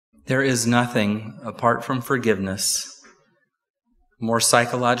There is nothing, apart from forgiveness, more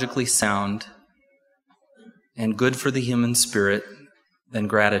psychologically sound and good for the human spirit than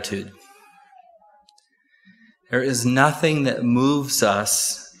gratitude. There is nothing that moves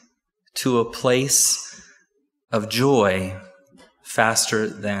us to a place of joy faster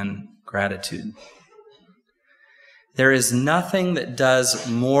than gratitude. There is nothing that does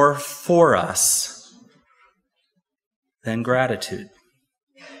more for us than gratitude.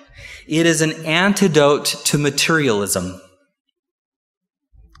 It is an antidote to materialism.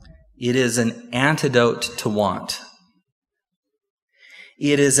 It is an antidote to want.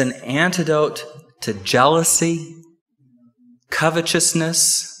 It is an antidote to jealousy,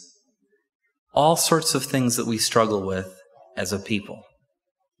 covetousness, all sorts of things that we struggle with as a people.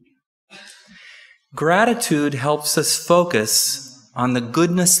 Gratitude helps us focus on the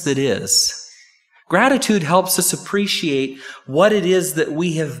goodness that is. Gratitude helps us appreciate what it is that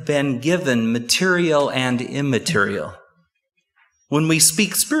we have been given, material and immaterial. When we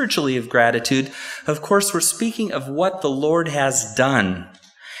speak spiritually of gratitude, of course, we're speaking of what the Lord has done.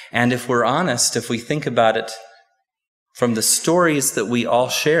 And if we're honest, if we think about it from the stories that we all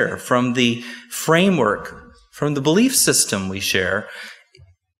share, from the framework, from the belief system we share,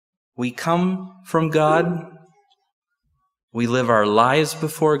 we come from God. We live our lives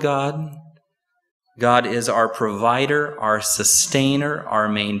before God. God is our provider, our sustainer, our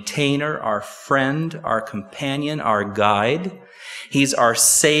maintainer, our friend, our companion, our guide. He's our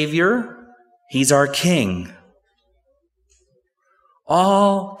Savior. He's our King.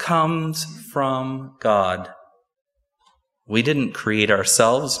 All comes from God. We didn't create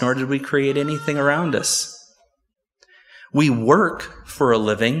ourselves, nor did we create anything around us. We work for a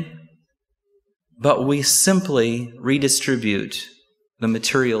living, but we simply redistribute the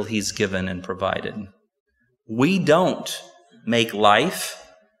material He's given and provided. We don't make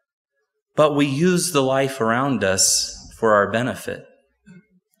life, but we use the life around us for our benefit.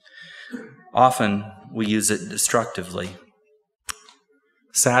 Often we use it destructively.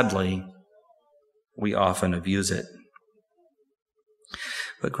 Sadly, we often abuse it.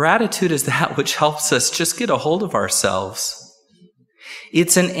 But gratitude is that which helps us just get a hold of ourselves.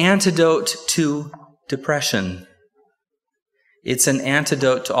 It's an antidote to depression. It's an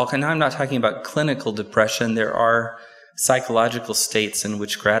antidote to all kinds. Now, I'm not talking about clinical depression. There are psychological states in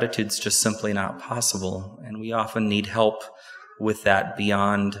which gratitude's just simply not possible, and we often need help with that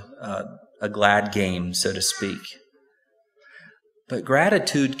beyond a glad game, so to speak. But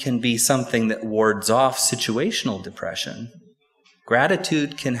gratitude can be something that wards off situational depression.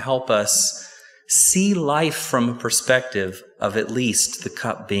 Gratitude can help us see life from a perspective of at least the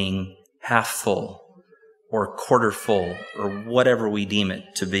cup being half full or quarter full or whatever we deem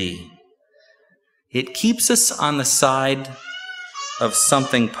it to be. It keeps us on the side of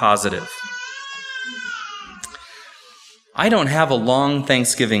something positive. I don't have a long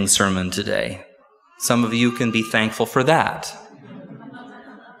Thanksgiving sermon today. Some of you can be thankful for that.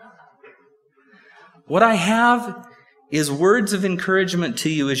 What I have is words of encouragement to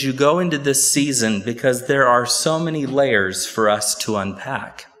you as you go into this season, because there are so many layers for us to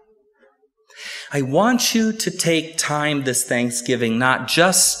unpack. I want you to take time this Thanksgiving not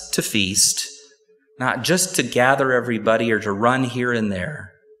just to feast, not just to gather everybody or to run here and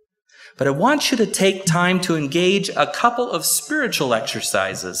there, but I want you to take time to engage a couple of spiritual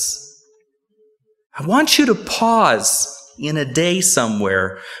exercises. I want you to pause in a day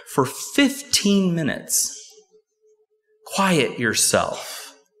somewhere for 15 minutes. Quiet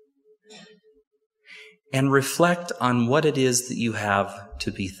yourself and reflect on what it is that you have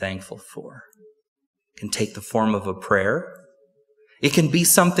to be thankful for. It can take the form of a prayer. It can be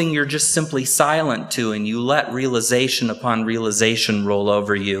something you're just simply silent to and you let realization upon realization roll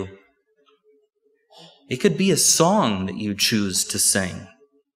over you. It could be a song that you choose to sing.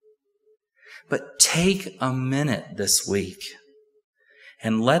 But take a minute this week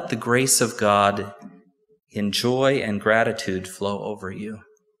and let the grace of God in joy and gratitude flow over you.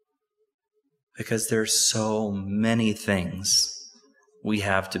 Because there's so many things we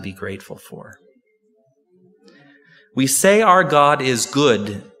have to be grateful for. We say our God is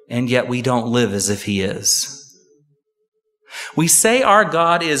good, and yet we don't live as if He is. We say our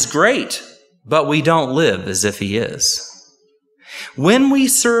God is great, but we don't live as if He is. When we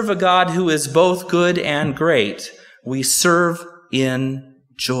serve a God who is both good and great, we serve in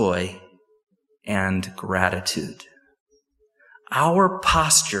joy and gratitude. Our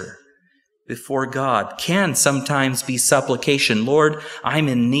posture before God can sometimes be supplication. Lord, I'm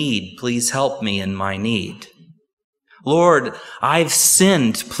in need. Please help me in my need. Lord, I've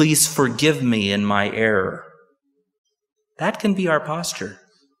sinned. Please forgive me in my error. That can be our posture.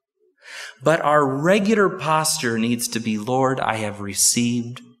 But our regular posture needs to be, Lord, I have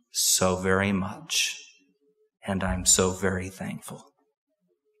received so very much, and I'm so very thankful.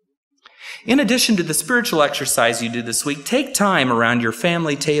 In addition to the spiritual exercise you do this week, take time around your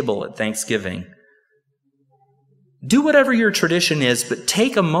family table at Thanksgiving. Do whatever your tradition is, but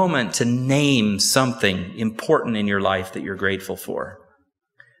take a moment to name something important in your life that you're grateful for.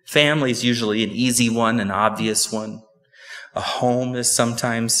 Family is usually an easy one, an obvious one. A home is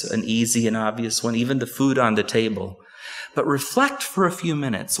sometimes an easy and obvious one, even the food on the table. But reflect for a few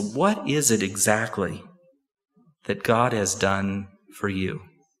minutes. What is it exactly that God has done for you?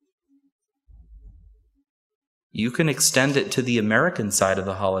 You can extend it to the American side of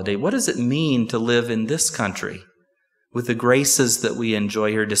the holiday. What does it mean to live in this country with the graces that we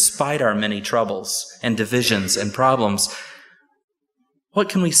enjoy here despite our many troubles and divisions and problems? What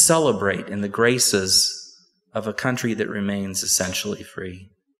can we celebrate in the graces of a country that remains essentially free?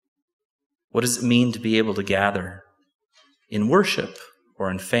 What does it mean to be able to gather in worship or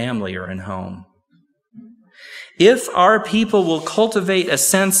in family or in home? If our people will cultivate a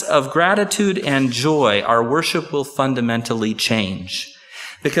sense of gratitude and joy, our worship will fundamentally change.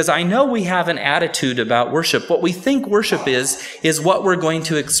 Because I know we have an attitude about worship. What we think worship is what we're going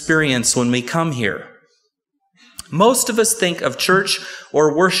to experience when we come here. Most of us think of church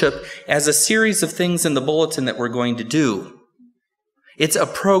or worship as a series of things in the bulletin that we're going to do. It's a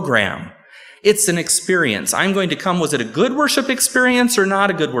program. It's an experience. I'm going to come. Was it a good worship experience or not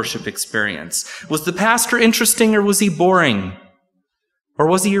a good worship experience? Was the pastor interesting or was he boring? Or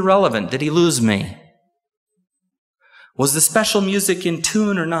was he irrelevant? Did he lose me? Was the special music in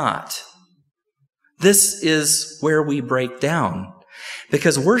tune or not? This is where we break down.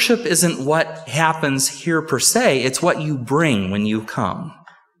 Because worship isn't what happens here per se. It's what you bring when you come.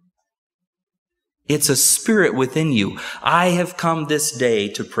 It's a spirit within you. I have come this day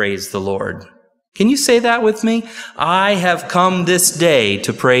to praise the Lord. Can you say that with me? I have come this day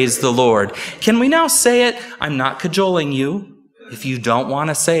to praise the Lord. Can we now say it? I'm not cajoling you. If you don't want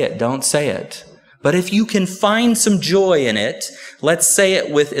to say it, don't say it. But if you can find some joy in it, let's say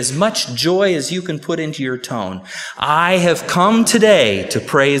it with as much joy as you can put into your tone. I have come today to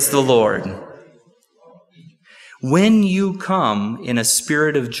praise the Lord. When you come in a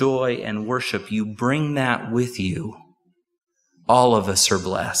spirit of joy and worship, you bring that with you. All of us are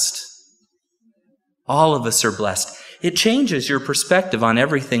blessed. All of us are blessed. It changes your perspective on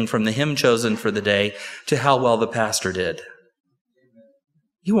everything from the hymn chosen for the day to how well the pastor did.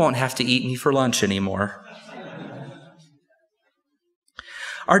 You won't have to eat me for lunch anymore.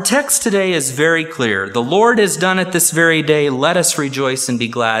 Our text today is very clear. The Lord has done it this very day. Let us rejoice and be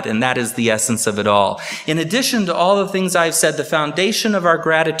glad. And that is the essence of it all. In addition to all the things I've said, the foundation of our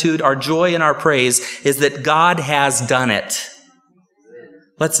gratitude, our joy, and our praise is that God has done it.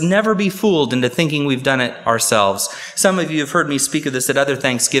 Let's never be fooled into thinking we've done it ourselves. Some of you have heard me speak of this at other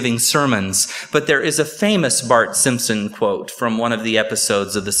Thanksgiving sermons, but there is a famous Bart Simpson quote from one of the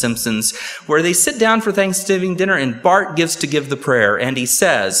episodes of The Simpsons where they sit down for Thanksgiving dinner and Bart gives to give the prayer and he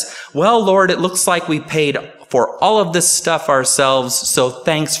says, "Well, Lord, it looks like we paid for all of this stuff ourselves, so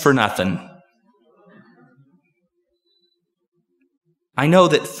thanks for nothing." I know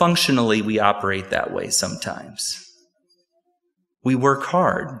that functionally we operate that way sometimes. We work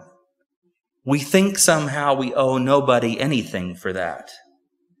hard. We think somehow we owe nobody anything for that.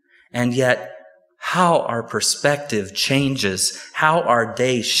 And yet, how our perspective changes, how our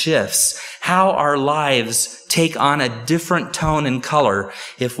day shifts, how our lives take on a different tone and color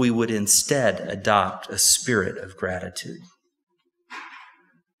if we would instead adopt a spirit of gratitude.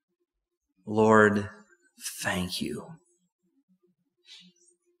 Lord, thank you.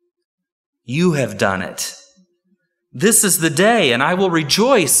 You have done it. This is the day, and I will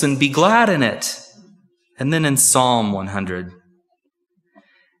rejoice and be glad in it. And then in Psalm 100,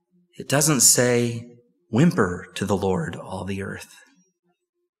 it doesn't say, whimper to the Lord, all the earth.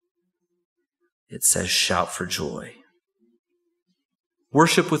 It says, shout for joy.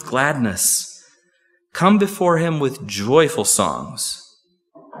 Worship with gladness. Come before him with joyful songs.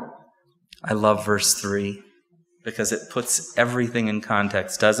 I love verse 3 because it puts everything in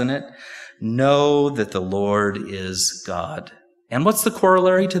context, doesn't it? Know that the Lord is God. And what's the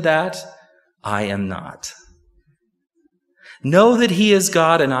corollary to that? I am not. Know that he is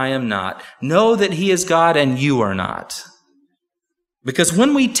God and I am not. Know that he is God and you are not. Because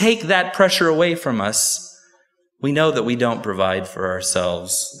when we take that pressure away from us, we know that we don't provide for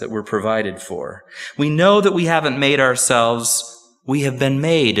ourselves, that we're provided for. We know that we haven't made ourselves. We have been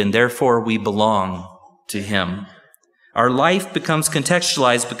made, and therefore we belong to him. Our life becomes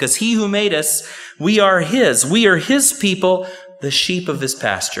contextualized because he who made us, we are his. We are his people, the sheep of his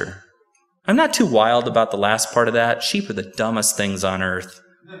pasture. I'm not too wild about the last part of that. Sheep are the dumbest things on earth.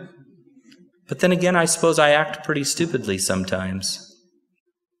 But then again, I suppose I act pretty stupidly sometimes.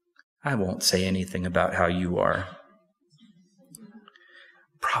 I won't say anything about how you are.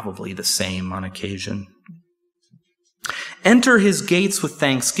 Probably the same on occasion. Enter his gates with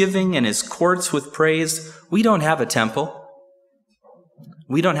thanksgiving and his courts with praise. We don't have a temple.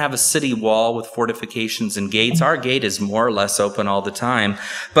 We don't have a city wall with fortifications and gates. Our gate is more or less open all the time.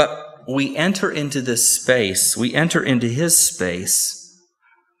 But we enter into this space. We enter into his space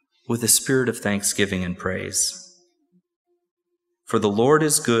with a spirit of thanksgiving and praise. For the Lord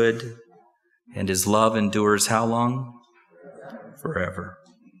is good, and his love endures how long? Forever.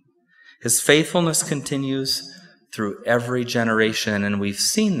 His faithfulness continues through every generation, and we've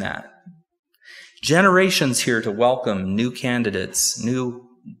seen that. Generations here to welcome new candidates,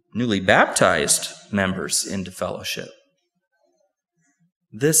 newly baptized members into fellowship.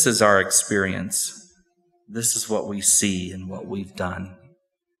 This is our experience. This is what we see and what we've done.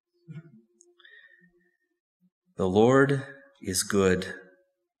 The Lord is good,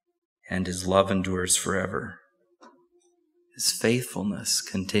 and his love endures forever. His faithfulness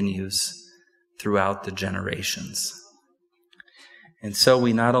continues throughout the generations. And so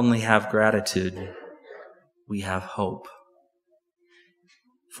we not only have gratitude, we have hope.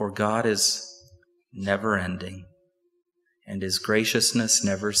 For God is never ending, and his graciousness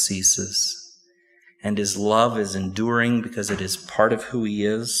never ceases, and his love is enduring because it is part of who he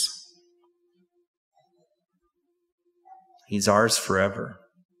is. He's ours forever.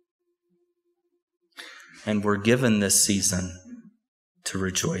 And we're given this season to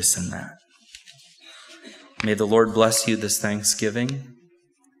rejoice in that. May the Lord bless you this Thanksgiving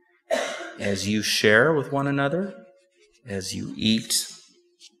as you share with one another, as you eat,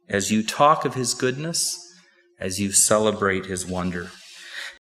 as you talk of his goodness, as you celebrate his wonder.